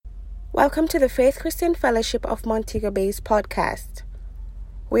Welcome to the Faith Christian Fellowship of Montego Bay's podcast.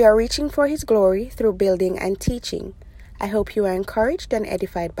 We are reaching for His glory through building and teaching. I hope you are encouraged and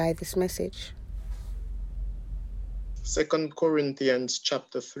edified by this message. 2 Corinthians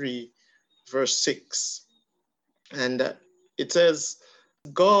chapter 3, verse 6. And it says,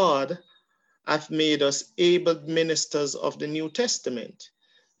 God hath made us able ministers of the New Testament,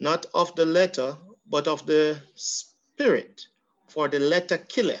 not of the letter, but of the Spirit. For the letter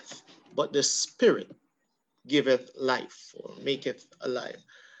killeth, but the Spirit giveth life, or maketh alive.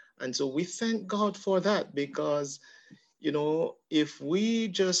 And so we thank God for that, because, if we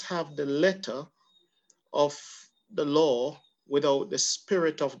just have the letter of the law without the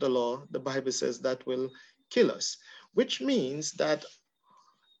spirit of the law, the Bible says that will kill us, which means that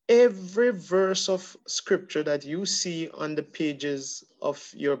every verse of scripture that you see on the pages of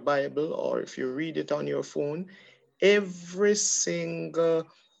your Bible, or if you read it on your phone, every single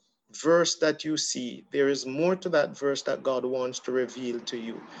verse that you see, there is more to that verse that God wants to reveal to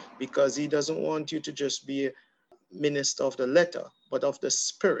you, because He doesn't want you to just be a minister of the letter, but of the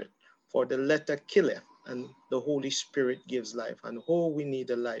Spirit. For the letter killeth, and the Holy Spirit gives life. And we need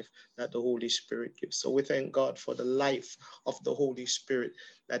the life that the Holy Spirit gives. So we thank God for the life of the Holy Spirit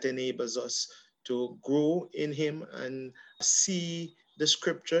that enables us to grow in Him and see the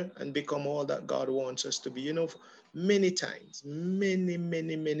scripture and become all that God wants us to be. Many times,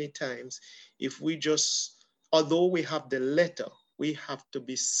 many times, if we just, although we have the letter, we have to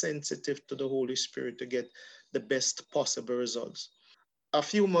be sensitive to the Holy Spirit to get the best possible results. A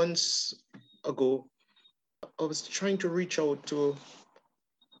few months ago, I was trying to reach out to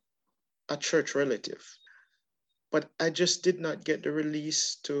a church relative, but I just did not get the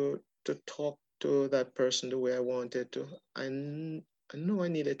release to talk to that person the way I wanted to. I know I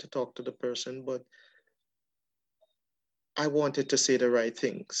needed to talk to the person, but I wanted to say the right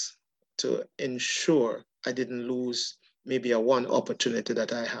things to ensure I didn't lose maybe a one opportunity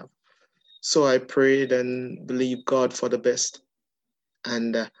that I have. So I prayed and believed God for the best.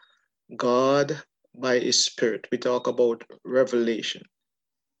 And God, by His Spirit, we talk about revelation,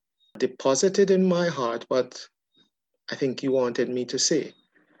 deposited in my heart what I think He wanted me to say.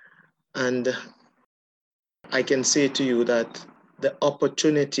 And I can say to you that the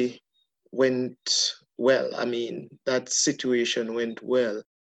opportunity went well. That situation went well,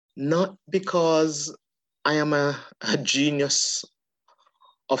 not because I am a genius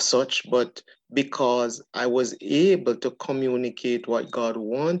of such, but because I was able to communicate what God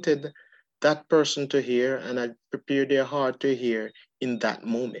wanted that person to hear, and I prepared their heart to hear in that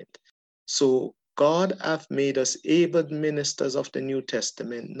moment. So God hath made us able ministers of the New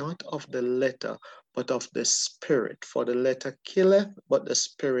Testament, not of the letter, but of the Spirit. For the letter killeth, but the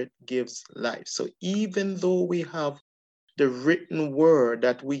Spirit gives life. So even though we have the written word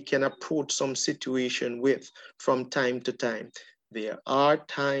that we can approach some situation with from time to time, there are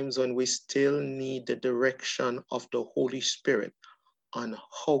times when we still need the direction of the Holy Spirit on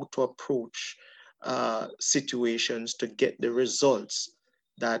how to approach situations to get the results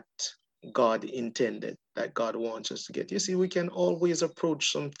that God intended, that God wants us to get. You see, we can always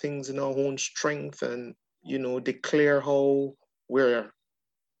approach some things in our own strength and, declare how we're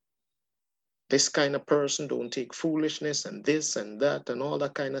this kind of person, don't take foolishness and this and that and all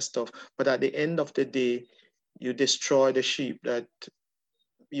that kind of stuff. But at the end of the day, you destroy the sheep that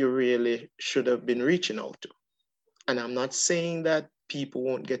you really should have been reaching out to. And I'm not saying that people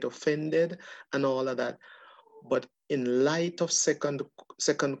won't get offended and all of that, but in light of Second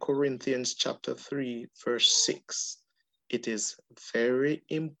Corinthians chapter 3, verse 6, it is very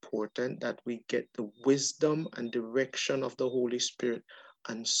important that we get the wisdom and direction of the Holy Spirit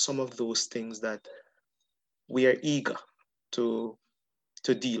and some of those things that we are eager to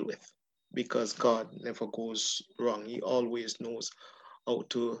deal with, because God never goes wrong. He always knows how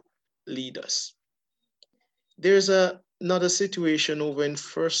to lead us. There's another situation over in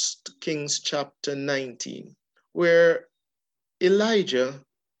 1 Kings chapter 19, where Elijah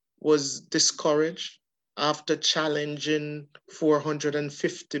was discouraged after challenging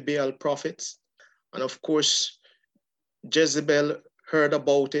 450 Baal prophets. And of course, Jezebel heard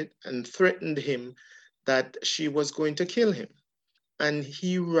about it and threatened him that she was going to kill him. And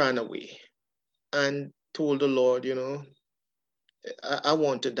he ran away and told the Lord, I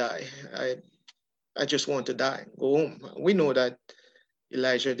want to die. I just want to die. Go home. We know that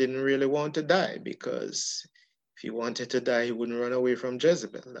Elijah didn't really want to die, because if he wanted to die, he wouldn't run away from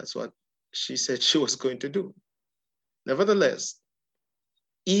Jezebel. That's what she said she was going to do. Nevertheless,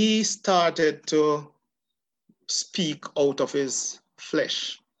 he started to speak out of his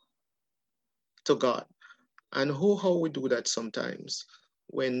flesh to God. And how we do that sometimes?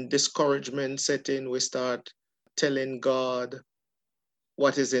 when discouragement set in, we start telling God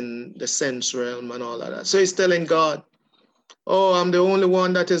what is in the sense realm and all of that. So he's telling God, oh, I'm the only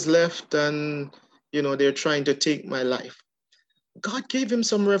one that is left, and they're trying to take my life. God gave him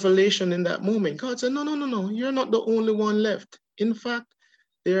some revelation in that moment. God said, no, no, no, no, you're not the only one left. In fact,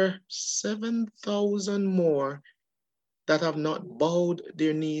 there are 7,000 more that have not bowed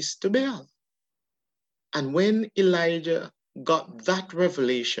their knees to Baal. And when Elijah got that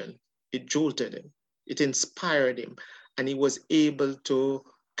revelation, it jolted him, it inspired him, and he was able to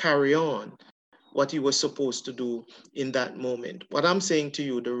carry on what he was supposed to do in that moment. What I'm saying to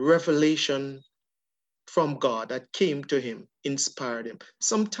you, the revelation from God that came to him inspired him.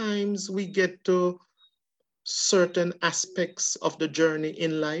 Sometimes we get to certain aspects of the journey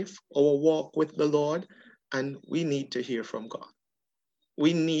in life, our walk with the Lord, and we need to hear from God.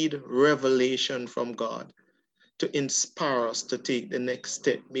 We need revelation from God to inspire us to take the next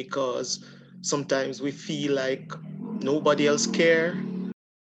step, because sometimes we feel like nobody else cares.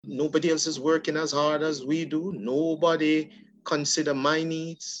 Nobody else is working as hard as we do. Nobody consider my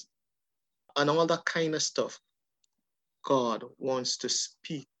needs and all that kind of stuff. God wants to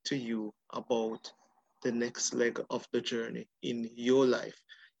speak to you about the next leg of the journey in your life.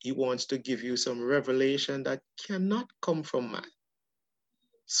 He wants to give you some revelation that cannot come from man,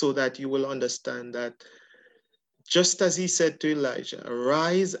 so that you will understand that just as he said to Elijah,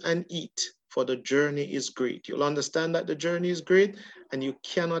 arise and eat, for the journey is great. You'll understand that the journey is great, and you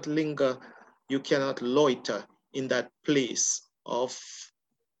cannot linger, you cannot loiter in that place of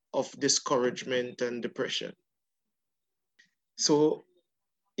discouragement and depression. So,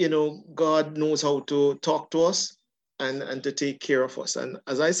 God knows how to talk to us and to take care of us. And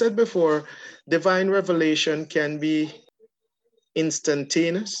as I said before, divine revelation can be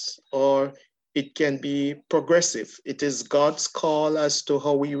instantaneous, or it can be progressive. It is God's call as to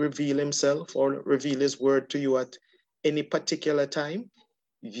how he reveal himself or reveal his word to you at any particular time.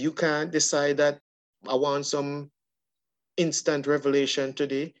 You can't decide that I want some instant revelation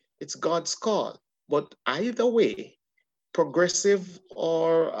today. It's God's call. But either way, progressive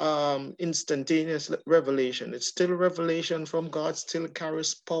or instantaneous revelation, it's still revelation from God, still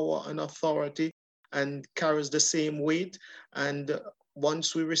carries power and authority and carries the same weight. And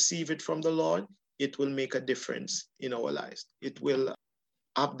once we receive it from the Lord, it will make a difference in our lives. It will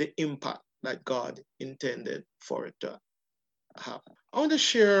have the impact that God intended for it to have. I want to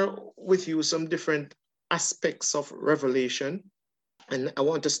share with you some different aspects of revelation. And I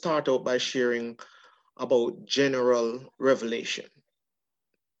want to start out by sharing about general revelation.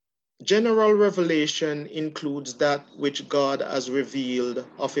 General revelation includes that which God has revealed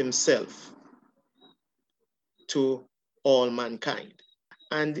of himself to all mankind.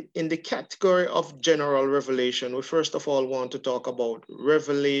 And in the category of general revelation, we first of all want to talk about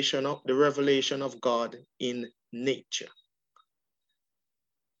the revelation of God in nature.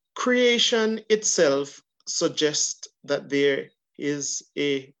 Creation itself suggests that there is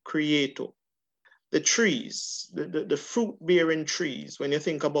a creator. The trees, the fruit-bearing trees, when you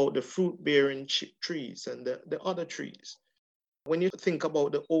think about the fruit-bearing trees and the other trees, when you think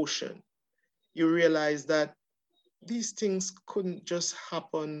about the ocean, you realize that these things couldn't just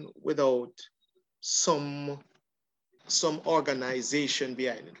happen without some organization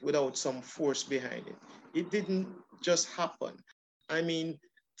behind it, without some force behind it. It didn't just happen. I mean,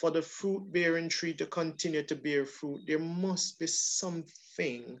 for the fruit-bearing tree to continue to bear fruit, there must be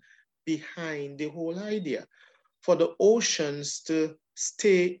something behind the whole idea. For the oceans to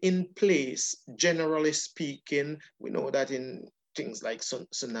stay in place, generally speaking, we know that in things like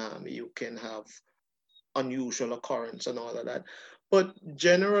tsunami, you can have unusual occurrence and all of that. But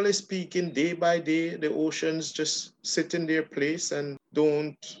generally speaking, day by day, the oceans just sit in their place and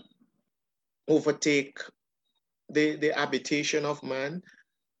don't overtake the habitation of man.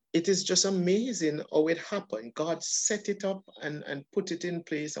 It is just amazing how it happened. God set it up and put it in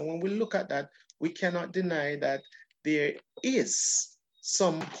place. And when we look at that, we cannot deny that there is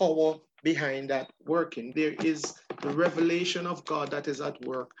some power behind that working. There is the revelation of God that is at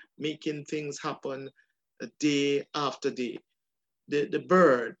work, making things happen day after day. The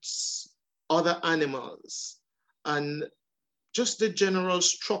birds, other animals, and just the general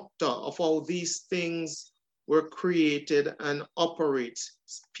structure of how these things were created and operate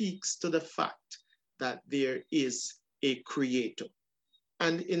speaks to the fact that there is a creator.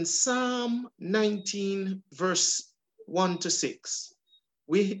 And in Psalm 19, verse 1 to 6,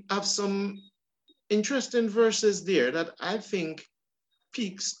 we have some interesting verses there that I think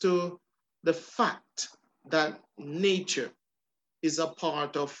speaks to the fact that nature is a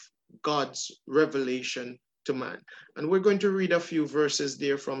part of God's revelation to man. And we're going to read a few verses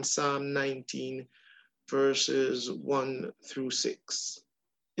there from Psalm 19, verses 1 through 6.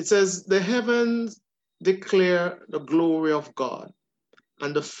 It says, the heavens declare the glory of God,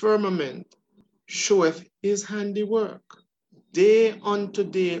 and the firmament showeth his handiwork. Day unto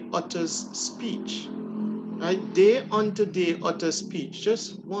day utters speech. Right? Day unto day utters speech.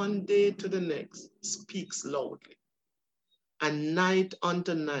 Just one day to the next speaks loudly. And night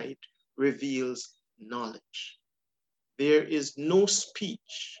unto night reveals knowledge. There is no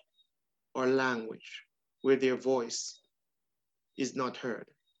speech or language where their voice is not heard.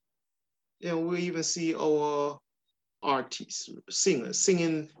 You know, we even see our artists, singers,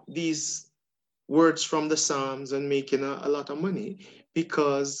 singing these words from the Psalms and making a lot of money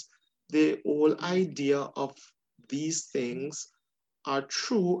because the whole idea of these things are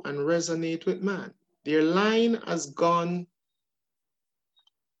true and resonate with man. Their line has gone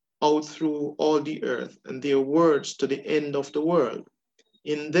out through all the earth, and their words to the end of the world.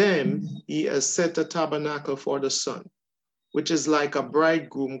 In them he has set a tabernacle for the sun, which is like a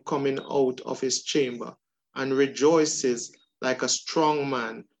bridegroom coming out of his chamber, and rejoices like a strong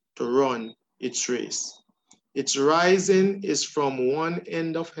man to run its race. Its rising is from one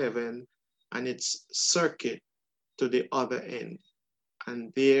end of heaven, and its circuit to the other end,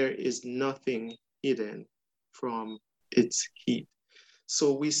 and there is nothing hidden from its heat.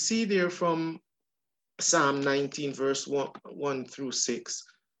 So we see there from Psalm 19, verse 1 through 6,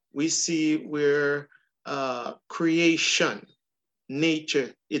 we see where creation,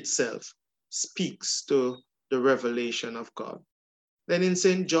 nature itself, speaks to the revelation of God. Then in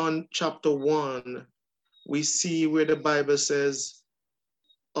St. John chapter 1, we see where the Bible says,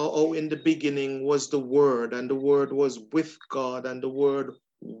 oh, in the beginning was the Word, and the Word was with God, and the Word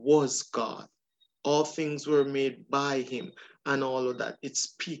was God. All things were made by him, and all of that. It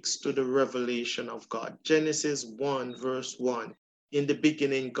speaks to the revelation of God. Genesis 1, verse 1. In the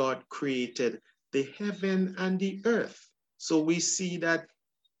beginning, God created the heaven and the earth. So we see that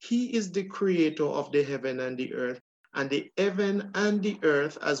he is the creator of the heaven and the earth. And the heaven and the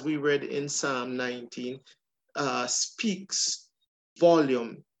earth, as we read in Psalm 19, speaks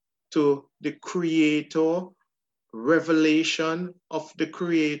volume to the creator, revelation of the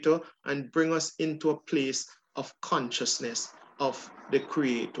creator, and bring us into a place of consciousness of the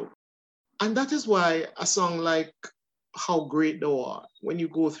creator. And that is why a song like How Great Thou Art, when you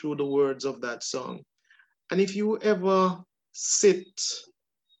go through the words of that song, and if you ever sit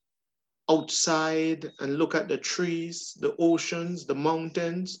outside and look at the trees, the oceans, the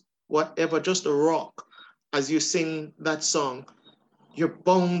mountains, whatever, just a rock, as you sing that song, you're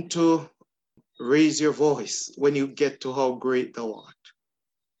bound to raise your voice when you get to how great thou art.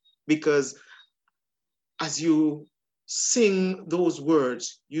 Because as you sing those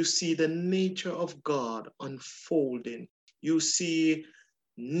words, you see the nature of God unfolding. You see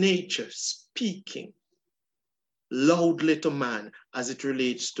nature speaking loudly to man as it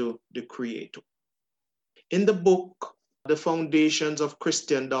relates to the Creator. In the book, The Foundations of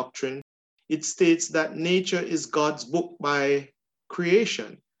Christian Doctrine, it states that nature is God's book by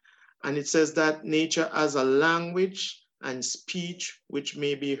creation. And it says that nature has a language and speech which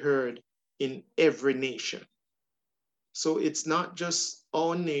may be heard in every nation. So it's not just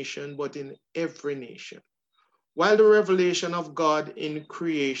our nation, but in every nation. While the revelation of God in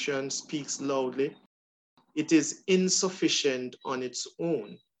creation speaks loudly, it is insufficient on its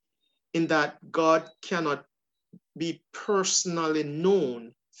own, in that God cannot be personally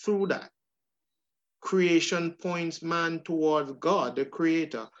known through that. Creation points man towards God, the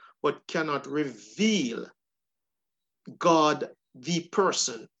Creator, but cannot reveal God, the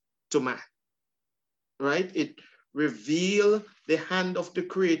person, to man, right? It reveals the hand of the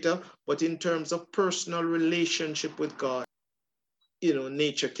Creator, but in terms of personal relationship with God,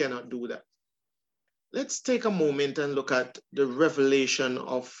 nature cannot do that. Let's take a moment and look at the revelation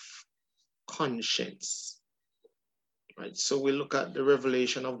of conscience, right? So we look at the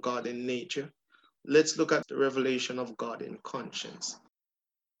revelation of God in nature. Let's look at the revelation of God in conscience.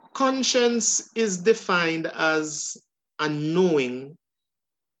 Conscience is defined as a knowing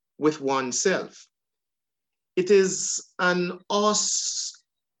with oneself. It is an awesome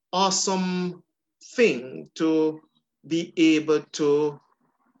thing to be able to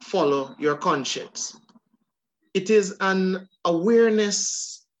follow your conscience. It is an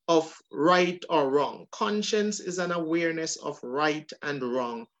awareness of right or wrong. Conscience is an awareness of right and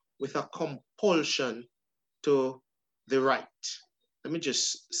wrong with a compulsion to the right. Let me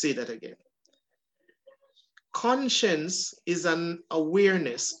just say that again. Conscience is an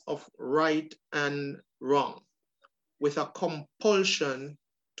awareness of right and wrong with a compulsion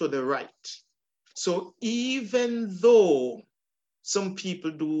to the right. So even though some people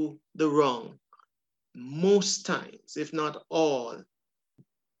do the wrong, most times, if not all,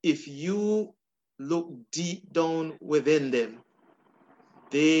 if you look deep down within them,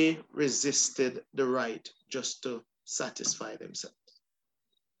 they resisted the right just to satisfy themselves.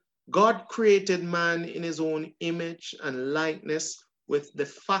 God created man in his own image and likeness with the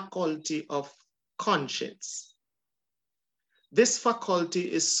faculty of conscience. This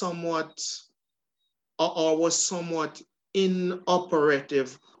faculty is somewhat or was somewhat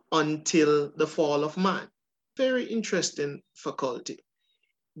inoperative until the fall of man. Very interesting faculty.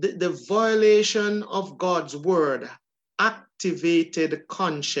 The violation of God's word activated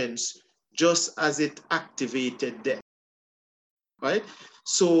conscience just as it activated death. Right?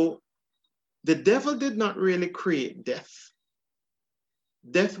 So the devil did not really create death.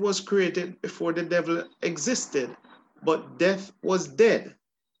 Death was created before the devil existed, but death was dead.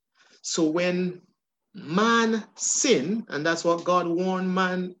 So when man sinned, and that's what God warned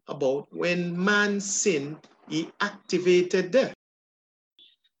man about, when man sinned, he activated death.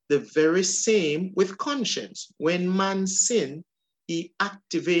 The very same with conscience. When man sinned, he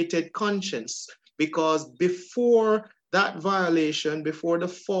activated conscience, because before that violation, before the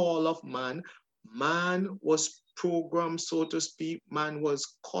fall of man, man was programmed, so to speak, man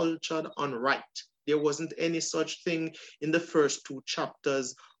was cultured on right. There wasn't any such thing in the first 2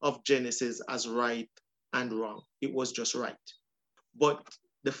 chapters of Genesis as right and wrong. It was just right. But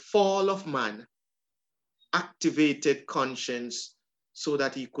the fall of man activated conscience so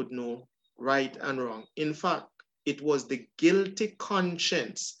that he could know right and wrong. In fact, it was the guilty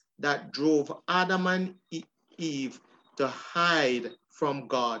conscience that drove Adam and Eve to hide from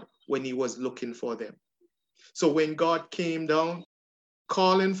God when he was looking for them. So when God came down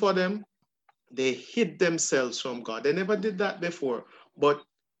calling for them, they hid themselves from God. They never did that before, but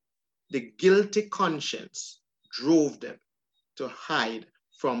the guilty conscience drove them to hide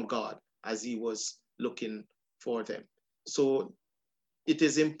from God as he was looking for them. So it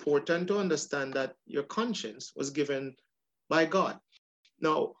is important to understand that your conscience was given by God.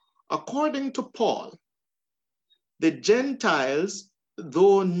 Now, according to Paul, the Gentiles,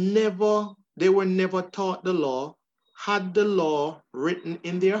 though they were never taught the law, had the law written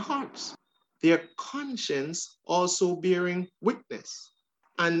in their hearts, their conscience also bearing witness.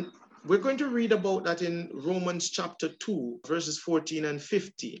 And we're going to read about that in Romans chapter 2, verses 14 and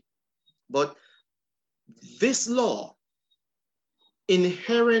 15. But this law,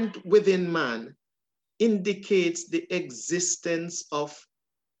 inherent within man, indicates the existence of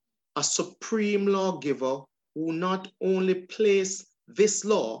a supreme lawgiver who not only placed this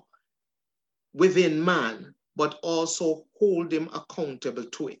law within man, but also hold him accountable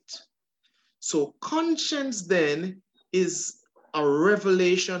to it. So conscience then is a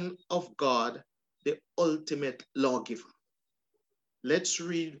revelation of God, the ultimate lawgiver. Let's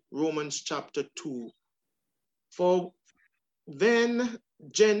read Romans chapter 2. For then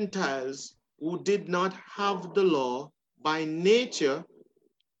Gentiles who did not have the law by nature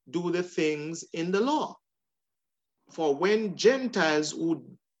do the things in the law. For when Gentiles who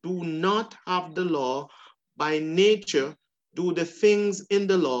do not have the law by nature do the things in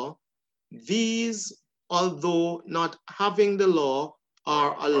the law, these, although not having the law,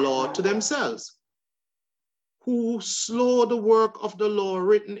 are a law to themselves, who slow the work of the law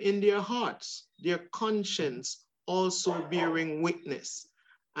written in their hearts, their conscience also bearing witness,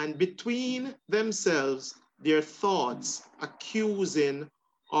 and between themselves their thoughts accusing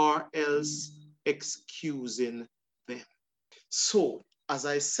or else excusing them. So, as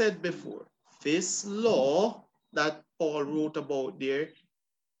I said before, this law that Paul wrote about there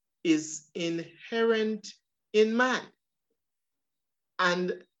is inherent in man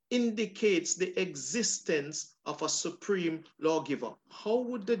and indicates the existence of a supreme lawgiver. How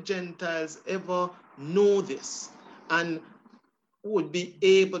would the Gentiles ever know this and would be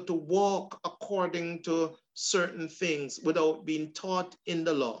able to walk according to certain things without being taught in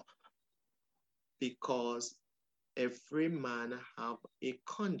the law? Because every man have a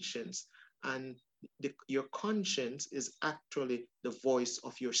conscience, and your conscience is actually the voice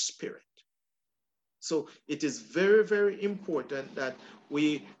of your spirit. So it is very, very important that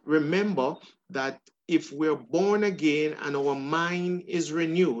we remember that if we're born again and our mind is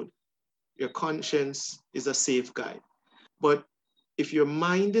renewed, your conscience is a safeguard. But if your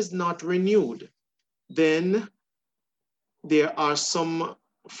mind is not renewed, then there are some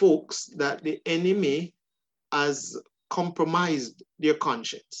folks that the enemy has compromised their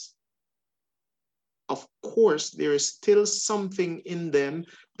conscience. Of course, there is still something in them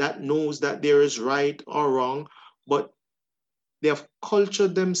that knows that there is right or wrong, but They have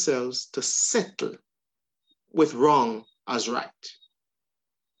cultured themselves to settle with wrong as right.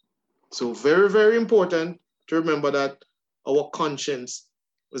 So very, very important to remember that our conscience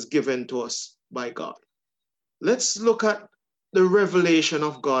was given to us by God. Let's look at the revelation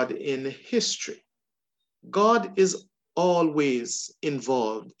of God in history. God is always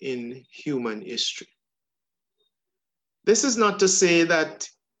involved in human history. This is not to say that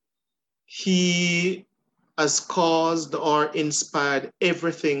he has caused or inspired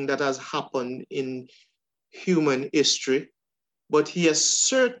everything that has happened in human history, but he has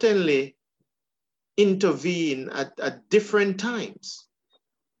certainly intervened at different times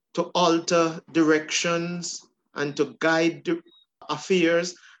to alter directions and to guide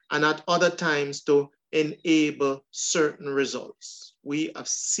affairs, and at other times to enable certain results. We have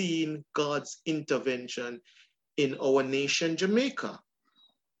seen God's intervention in our nation, Jamaica,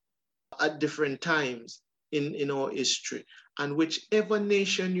 at different times in our history. And whichever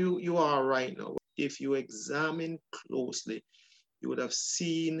nation you are right now, if you examine closely, you would have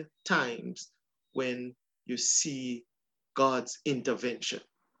seen times when you see God's intervention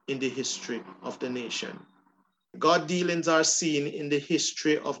in the history of the nation. God dealings are seen in the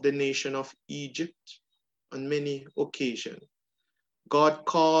history of the nation of Egypt on many occasions. God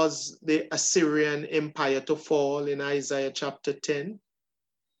caused the Assyrian Empire to fall in Isaiah chapter 10.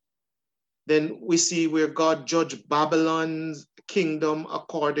 Then we see where God judged Babylon's kingdom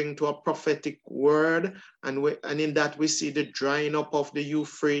according to a prophetic word. And in that we see the drying up of the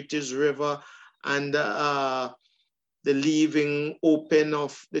Euphrates River and the leaving open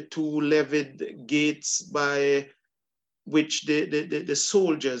of the two levied gates by which the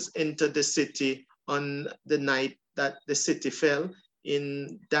soldiers entered the city on the night that the city fell.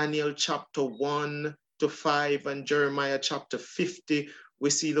 In Daniel chapter 1 to 5 and Jeremiah chapter 50, we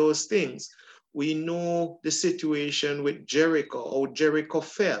see those things. We know the situation with Jericho, how Jericho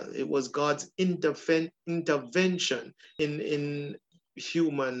fell. It was God's intervention in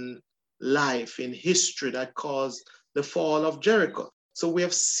human life, in history, that caused the fall of Jericho. So we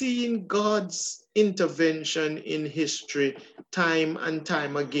have seen God's intervention in history time and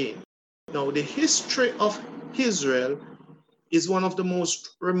time again. Now, the history of Israel is one of the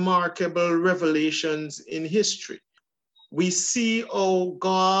most remarkable revelations in history. We see how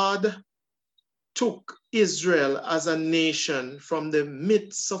God took Israel as a nation from the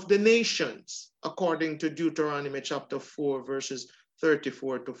midst of the nations, according to Deuteronomy chapter 4, verses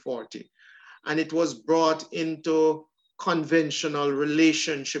 34 to 40. And it was brought into conventional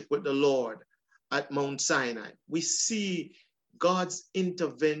relationship with the Lord at Mount Sinai. We see God's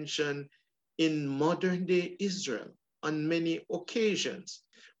intervention in modern day Israel on many occasions.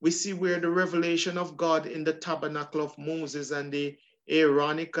 We see where the revelation of God in the tabernacle of Moses and the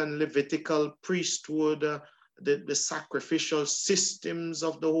Aaronic and Levitical priesthood, the sacrificial systems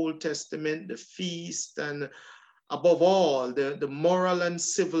of the Old Testament, the feast, and above all, the moral and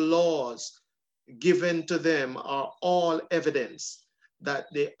civil laws given to them are all evidence that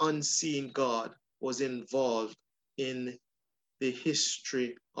the unseen God was involved in the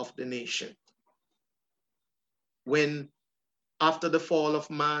history of the nation. When after the fall of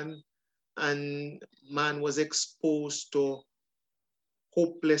man and man was exposed to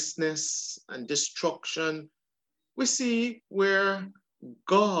hopelessness and destruction, we see where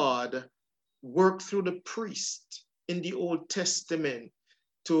God worked through the priest in the Old Testament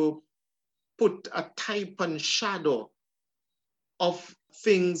to put a type and shadow of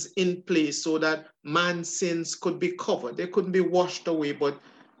things in place so that man's sins could be covered. They couldn't be washed away, but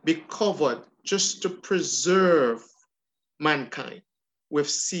be covered just to preserve mankind. We've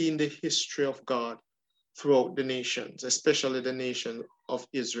seen the history of God throughout the nations, especially the nation of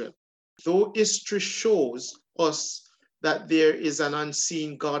Israel. Though history shows us that there is an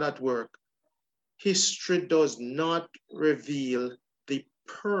unseen God at work, history does not reveal the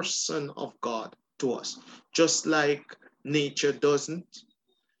person of God to us, just like nature doesn't,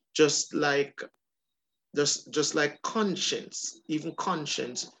 just like conscience, even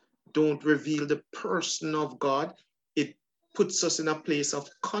conscience don't reveal the person of God. It puts us in a place of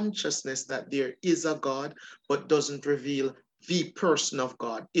consciousness that there is a God, but doesn't reveal the person of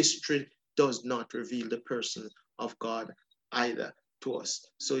God. History does not reveal the person of God either to us.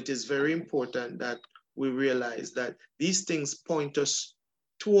 So it is very important that we realize that these things point us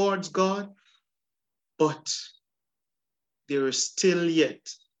towards God, but there is still yet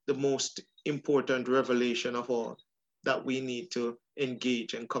the most important revelation of all that we need to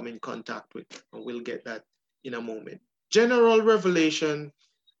engage and come in contact with. And we'll get that in a moment. General revelation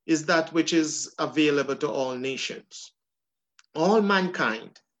is that which is available to all nations, all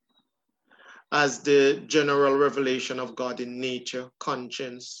mankind. as the general revelation of God in nature,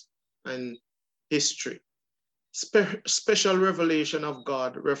 conscience, and history. Special revelation of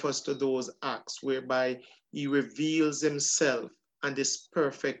God refers to those acts whereby he reveals himself and his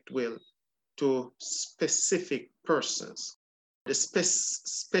perfect will to specific persons. The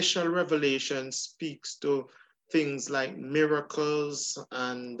special revelation speaks to things like miracles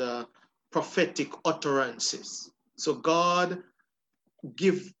and prophetic utterances. So God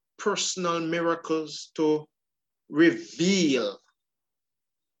gives personal miracles to reveal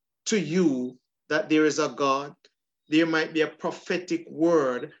to you that there is a God. There might be a prophetic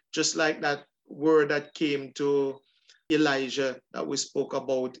word, just like that word that came to Elijah that we spoke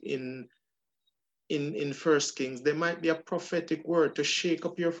about in First Kings. There might be a prophetic word to shake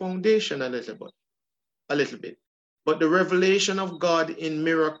up your foundation a little bit. But the revelation of God in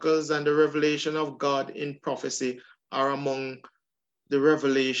miracles and the revelation of God in prophecy are among the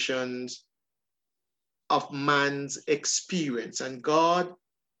revelations of man's experience. And God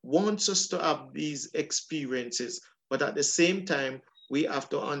wants us to have these experiences, but at the same time, we have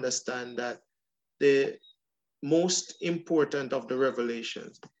to understand that the most important of the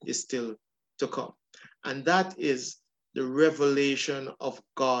revelations is still to come. And that is the revelation of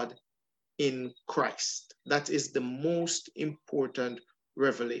God in Christ. That is the most important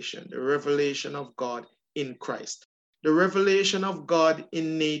revelation, the revelation of God in Christ. The revelation of God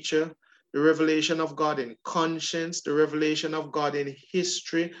in nature, the revelation of God in conscience, the revelation of God in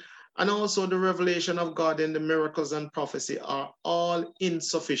history, and also the revelation of God in the miracles and prophecy are all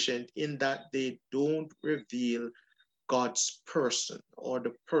insufficient in that they don't reveal God's person or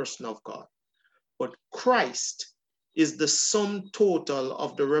the person of God. But Christ is the sum total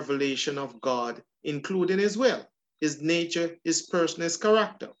of the revelation of God, including his will, his nature, his person, his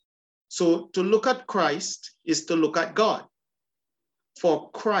character. So to look at Christ is to look at God. For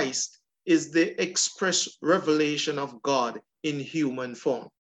Christ is the express revelation of God in human form.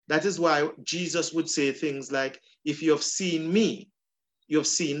 That is why Jesus would say things like, if you have seen me, you have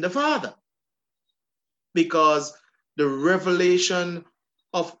seen the Father. Because the revelation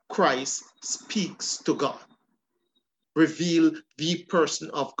of Christ speaks to God, reveal the person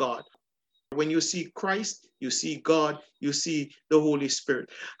of God. When you see Christ, you see God, you see the Holy Spirit.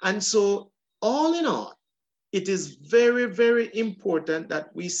 And so, all in all, it is very, very important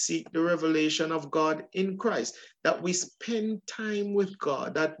that we seek the revelation of God in Christ, that we spend time with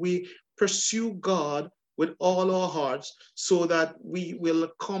God, that we pursue God with all our hearts so that we will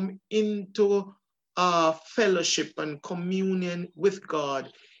come into fellowship and communion with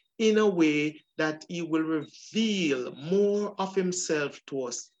God in a way that he will reveal more of himself to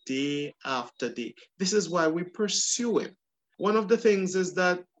us day after day. This is why we pursue him. One of the things is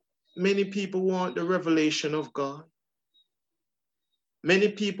that many people want the revelation of God. Many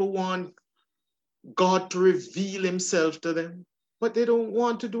people want God to reveal himself to them, but they don't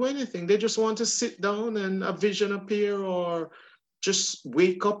want to do anything. They just want to sit down and a vision appear, or just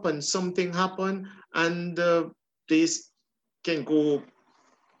wake up and something happen, and they can go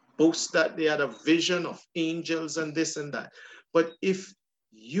boast that they had a vision of angels and this and that. But if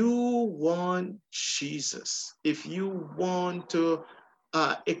you want Jesus, if you want to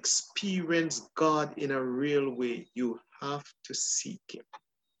experience God in a real way, you have to seek him.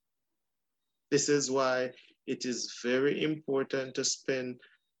 This is why it is very important to spend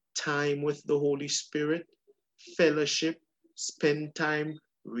time with the Holy Spirit, fellowship, spend time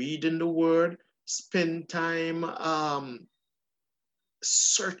reading the word, spend time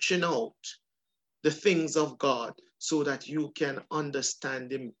searching out the things of God so that you can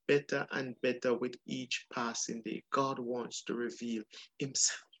understand him better and better with each passing day. God wants to reveal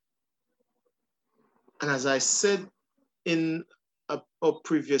himself. And as I said in a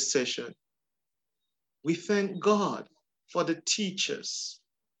previous session, we thank God for the teachers,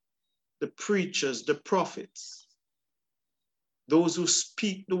 the preachers, the prophets, those who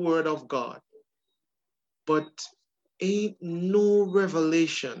speak the word of God. But ain't no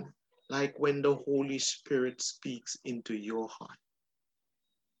revelation like when the Holy Spirit speaks into your heart.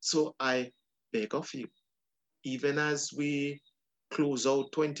 So I beg of you, even as we close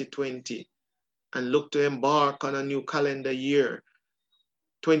out 2020 and look to embark on a new calendar year,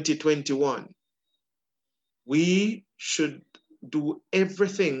 2021, we should do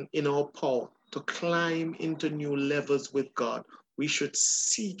everything in our power to climb into new levels with God. We should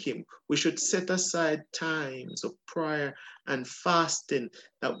seek him. We should set aside times of prayer and fasting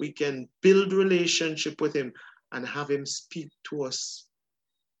that we can build relationship with him and have him speak to us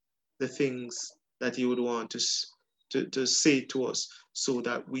the things that he would want to say to us so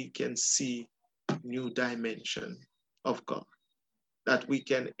that we can see new dimension of God, that we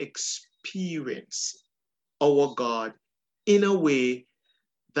can experience our God in a way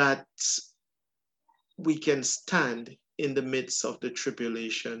that we can stand in the midst of the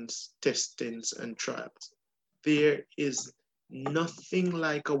tribulations, testings, and trials. There is nothing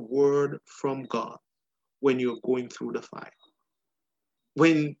like a word from God when you're going through the fire.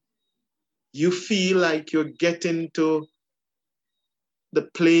 When you feel like you're getting to the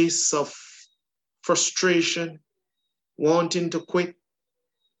place of frustration, wanting to quit,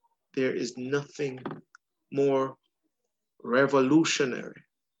 there is nothing more revolutionary,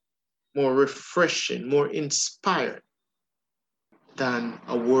 more refreshing, more inspired than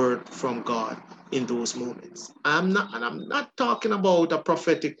a word from God in those moments. I'm not talking about a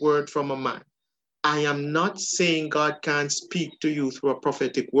prophetic word from a man. I am not saying God can't speak to you through a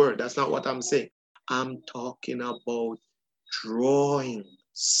prophetic word. That's not what I'm saying. I'm talking about drawing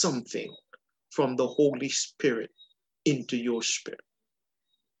something from the Holy Spirit into your spirit.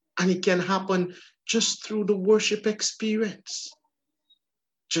 And it can happen just through the worship experience,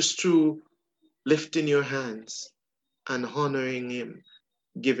 just through lifting your hands and honoring Him,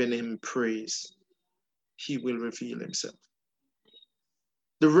 giving Him praise. He will reveal Himself.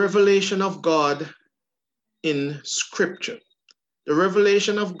 The revelation of God in Scripture. The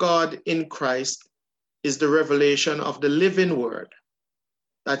revelation of God in Christ is the revelation of the living Word.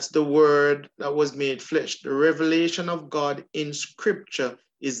 That's the Word that was made flesh. The revelation of God in Scripture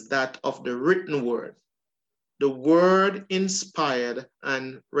is that of the written Word. The Word inspired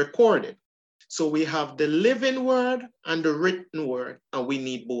and recorded. So we have the living Word and the written Word, and we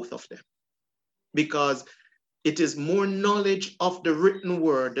need both of them. Because it is more knowledge of the written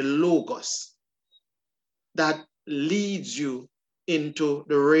Word, the Logos, that leads you into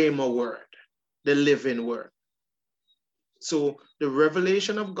the Rhema Word, the living Word. So the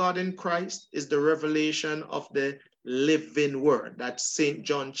revelation of God in Christ is the revelation of the living Word. That's St.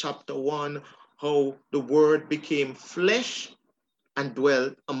 John chapter 1, how the Word became flesh and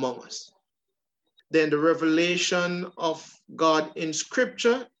dwelt among us. Then the revelation of God in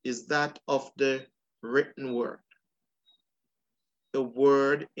Scripture is that of the written Word. The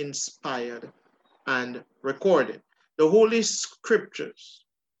Word inspired and recorded. The Holy Scriptures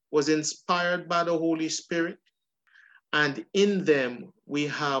was inspired by the Holy Spirit, and in them we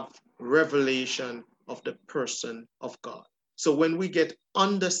have revelation of the person of God. So when we get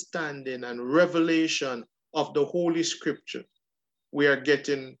understanding and revelation of the Holy Scripture, we are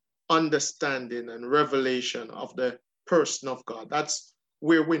getting understanding and revelation of the person of God. That's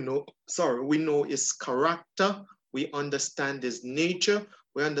where we know His character, we understand His nature,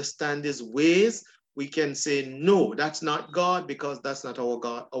 we understand His ways. We can say, no, that's not God, because that's not our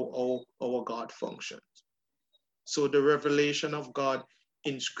God, our God functions. So the revelation of God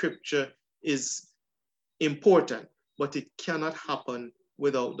in Scripture is important, but it cannot happen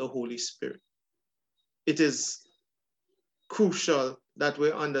without the Holy Spirit. It is crucial that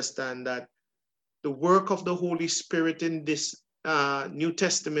we understand that the work of the Holy Spirit in this New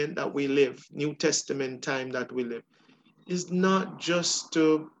Testament that we live, New Testament time that we live, is not just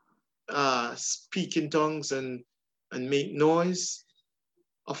to speak in tongues and make noise.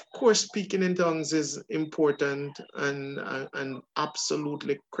 Of course, speaking in tongues is important and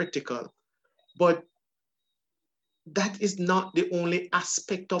absolutely critical, but that is not the only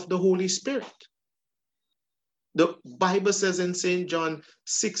aspect of the Holy Spirit. The Bible says in St. John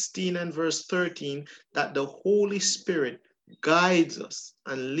 16 and verse 13 that the Holy Spirit guides us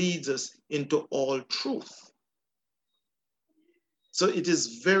and leads us into all truth. So it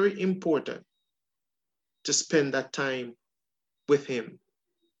is very important to spend that time with Him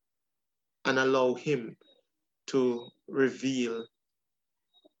and allow Him to reveal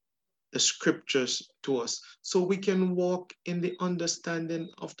the Scriptures to us so we can walk in the understanding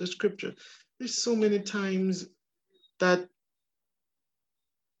of the Scripture. There's so many times that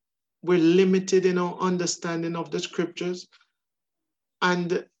we're limited in our understanding of the Scriptures,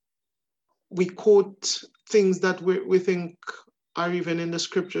 and we quote things that we think are even in the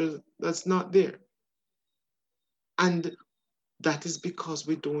Scriptures that's not there. And that is because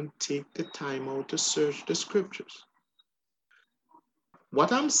we don't take the time out to search the Scriptures.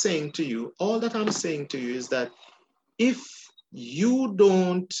 What I'm saying to you, all that I'm saying to you is that if you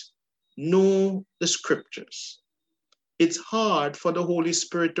don't know the Scriptures, it's hard for the Holy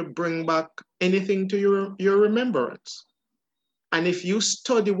Spirit to bring back anything to your remembrance. And if you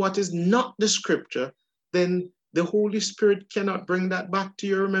study what is not the Scripture, then the Holy Spirit cannot bring that back to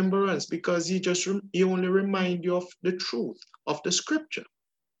your remembrance, because He only reminds you of the truth of the Scripture.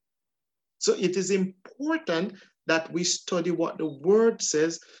 So it is important that we study what the Word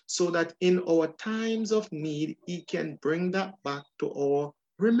says, so that in our times of need, He can bring that back to our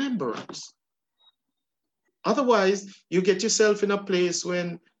remembrance. Otherwise, you get yourself in a place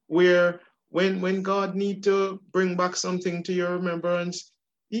when God need to bring back something to your remembrance,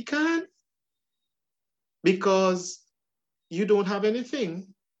 he can't, because you don't have anything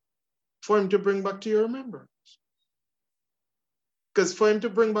for him to bring back to your remembrance. Because for him to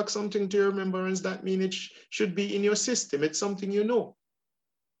bring back something to your remembrance, that means it should be in your system. It's something you know.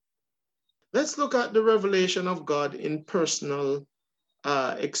 Let's look at the revelation of God in personal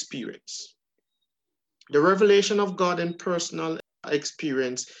experience. The revelation of God in personal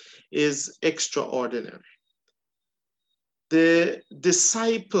experience is extraordinary. The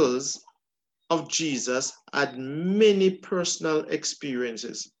disciples of Jesus had many personal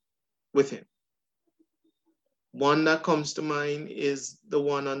experiences with him. One that comes to mind is the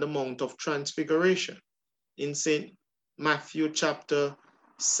one on the Mount of Transfiguration in St. Matthew chapter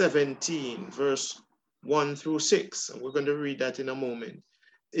 17, verse 1 through 6. And we're going to read that in a moment.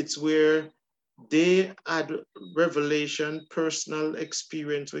 It's where they had revelation, personal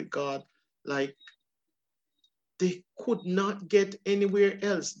experience with God, like they could not get anywhere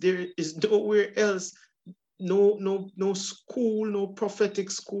else. There is nowhere else, no school, no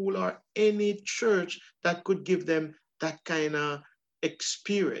prophetic school or any church that could give them that kind of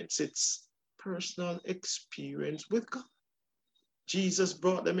experience. It's personal experience with God. Jesus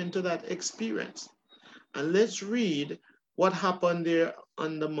brought them into that experience. And let's read what happened there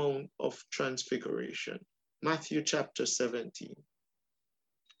on the Mount of Transfiguration. Matthew chapter 17.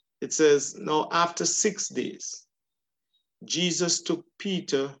 It says, now after 6 days, Jesus took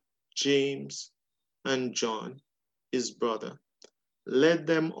Peter, James, and John, his brother, led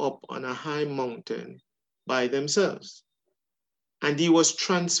them up on a high mountain by themselves. And he was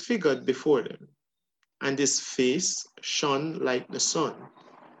transfigured before them, and his face shone like the sun,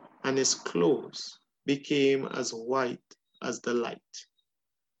 and his clothes became as white as the light.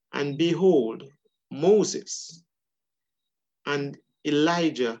 And behold, Moses and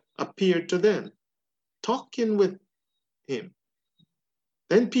Elijah appeared to them, talking with him.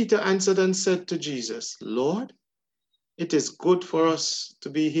 Then Peter answered and said to Jesus, Lord, it is good for us to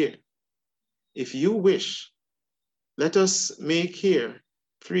be here. If you wish, let us make here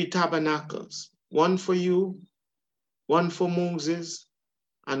 3 tabernacles, one for you, one for Moses,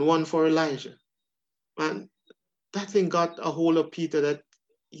 and one for Elijah. And that thing got a hold of Peter that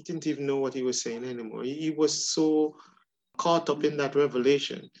he didn't even know what he was saying anymore. He was so caught up in that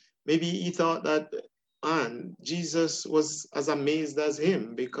revelation. Maybe he thought that, man, Jesus was as amazed as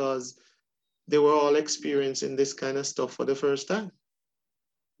him because they were all experiencing this kind of stuff for the first time.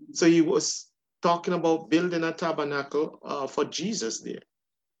 So he was talking about building a tabernacle for Jesus there.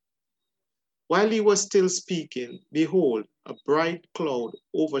 While he was still speaking, behold, a bright cloud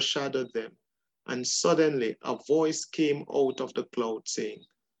overshadowed them, and suddenly a voice came out of the cloud saying,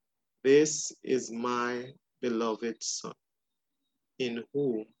 this is my beloved Son, in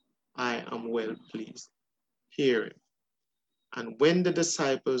whom I am well pleased. Hear him. And when the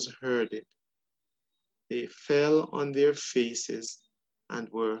disciples heard it, they fell on their faces and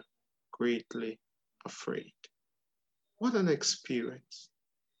were greatly afraid. What an experience.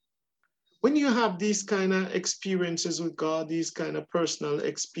 When you have these kind of experiences with God, these kind of personal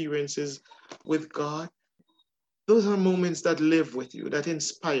experiences with God, those are moments that live with you, that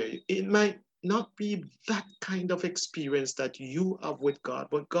inspire you. It might not be that kind of experience that you have with God,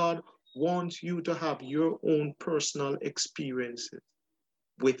 but God wants you to have your own personal experiences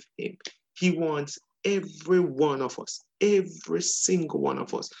with him. He wants every one of us, every single one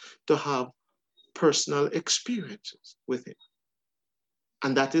of us, to have personal experiences with him.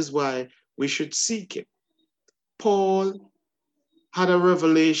 And that is why we should seek him. Paul had a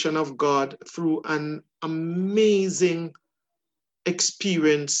revelation of God through an amazing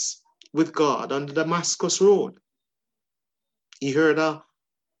experience with God on the Damascus Road. He heard a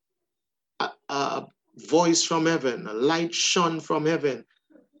voice from heaven, a light shone from heaven.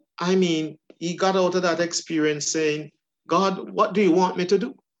 I mean, he got out of that experience saying, God, what do you want me to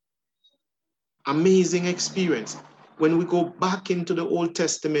do? Amazing experience. When we go back into the Old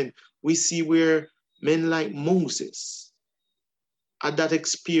Testament, we see where men like Moses had that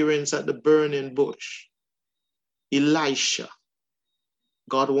experience at the burning bush. Elisha.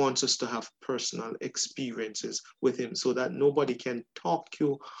 God wants us to have personal experiences with him so that nobody can talk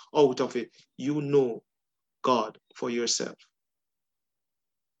you out of it. You know God for yourself.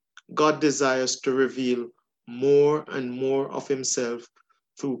 God desires to reveal more and more of himself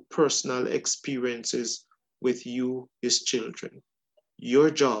through personal experiences with you, his children. Your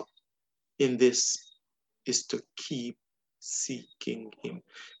job in this is to keep seeking him,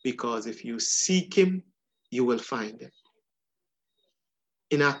 because if you seek him, you will find him.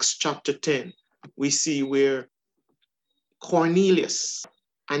 in Acts chapter 10, we see where Cornelius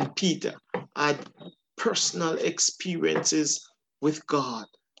and Peter had personal experiences with God,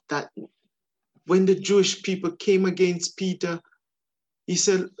 that when the Jewish people came against Peter, he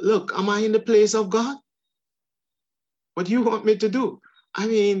said, look, am I in the place of God? What do you want me to do? I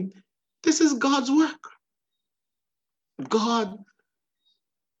mean, this is God's work. God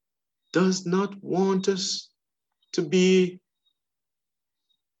does not want us to be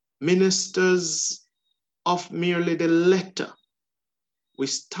ministers of merely the letter. We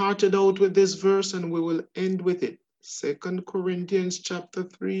started out with this verse and we will end with it. 2 Corinthians chapter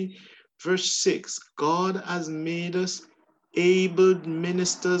 3, verse 6. God has made us able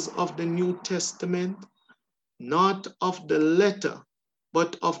ministers of the New Testament, not of the letter,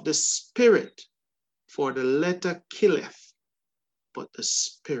 but of the Spirit. For the letter killeth, but the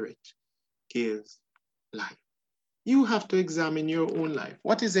Spirit gives life. You have to examine your own life.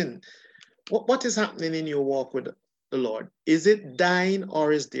 What is happening in your walk with the Lord? Is it dying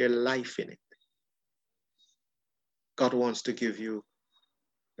or is there life in it? God wants to give you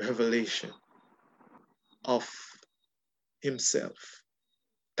revelation of himself,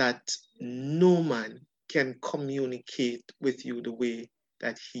 that no man can communicate with you the way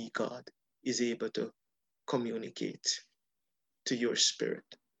that he, God, is able to communicate to your spirit.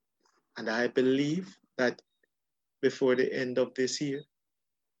 And I believe that before the end of this year,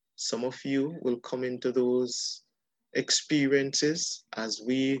 some of you will come into those experiences as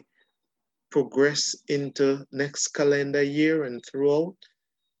we progress into next calendar year and throughout.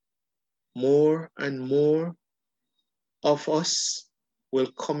 More and more of us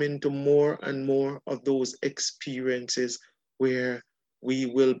will come into more and more of those experiences where we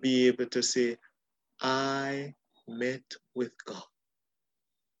will be able to say, I met with God.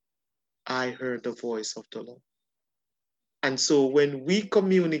 I heard the voice of the Lord. And so when we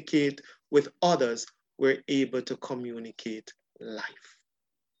communicate with others, we're able to communicate life,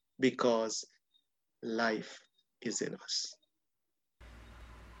 because life is in us.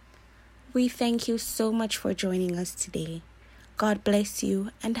 We thank you so much for joining us today. God bless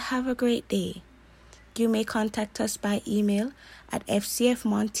you and have a great day. You may contact us by email at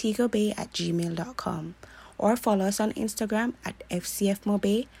fcfmontegobay@gmail.com or follow us on Instagram at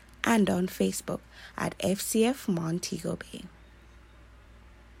fcfmobay and on Facebook at FCF Montego Bay.